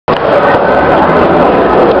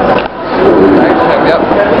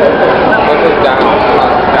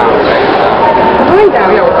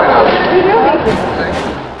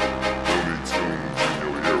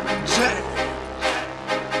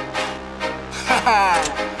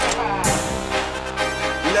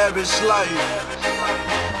Lavish life.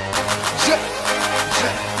 JK.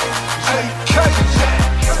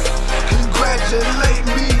 Congratulate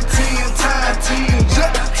me 10 times 10.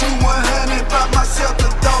 To 100 by myself to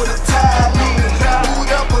throw the tide in. Boot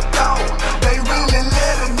up a thought. They really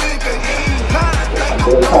let a nigga in. Think I'm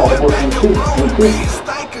going back to road. Please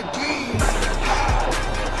think again.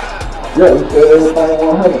 Yeah, you said everything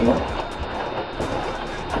 100, man.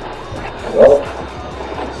 Well.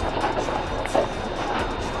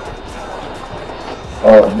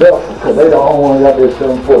 Delta, because they the only one got their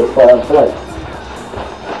 745 flight.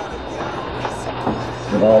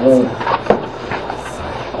 You know what I mean?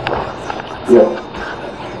 Yeah.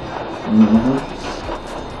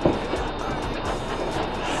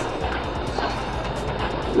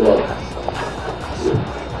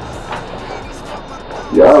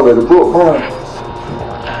 Yeah, I already booked mine.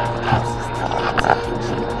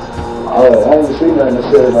 I ain't seen nothing that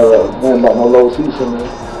said nothing about no low seats in there.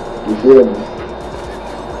 You feel me?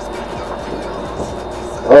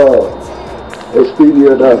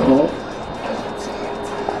 Expedia.com.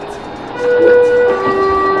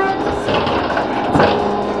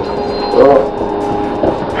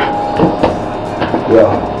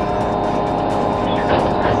 Yeah.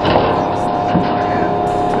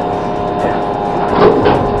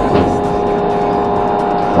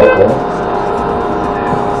 Okay.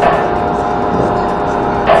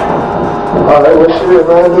 Alright, well shit,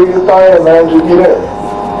 man, do your thing, man, just get in.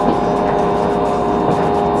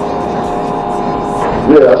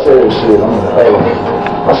 Yeah, I said shit, I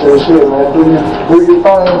said shit, man, do your thing,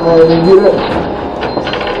 man, and get in.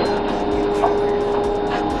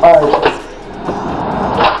 Alright.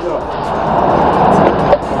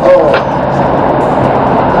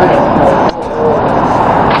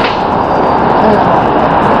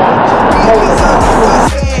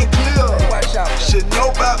 Should know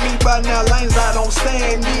about me by now, lanes I don't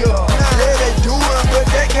stand near. Yeah, they do it, but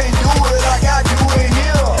they can't do it like I do it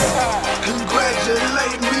here.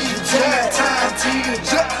 Congratulate me 10 times 10.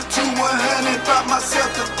 To 100 by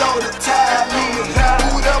myself to throw the tide in.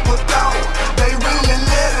 Boot up a thought, they really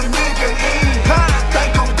let a nigga in.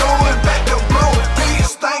 Think I'm going back to road,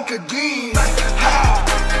 bitch, think again.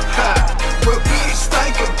 But bitch,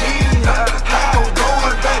 think again. I'm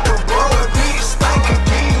going back to road, bitch, think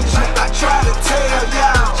again. I try to tell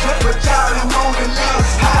y'all, but y'all ain't on the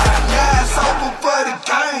list. Now it's over for the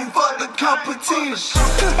game, for the competition.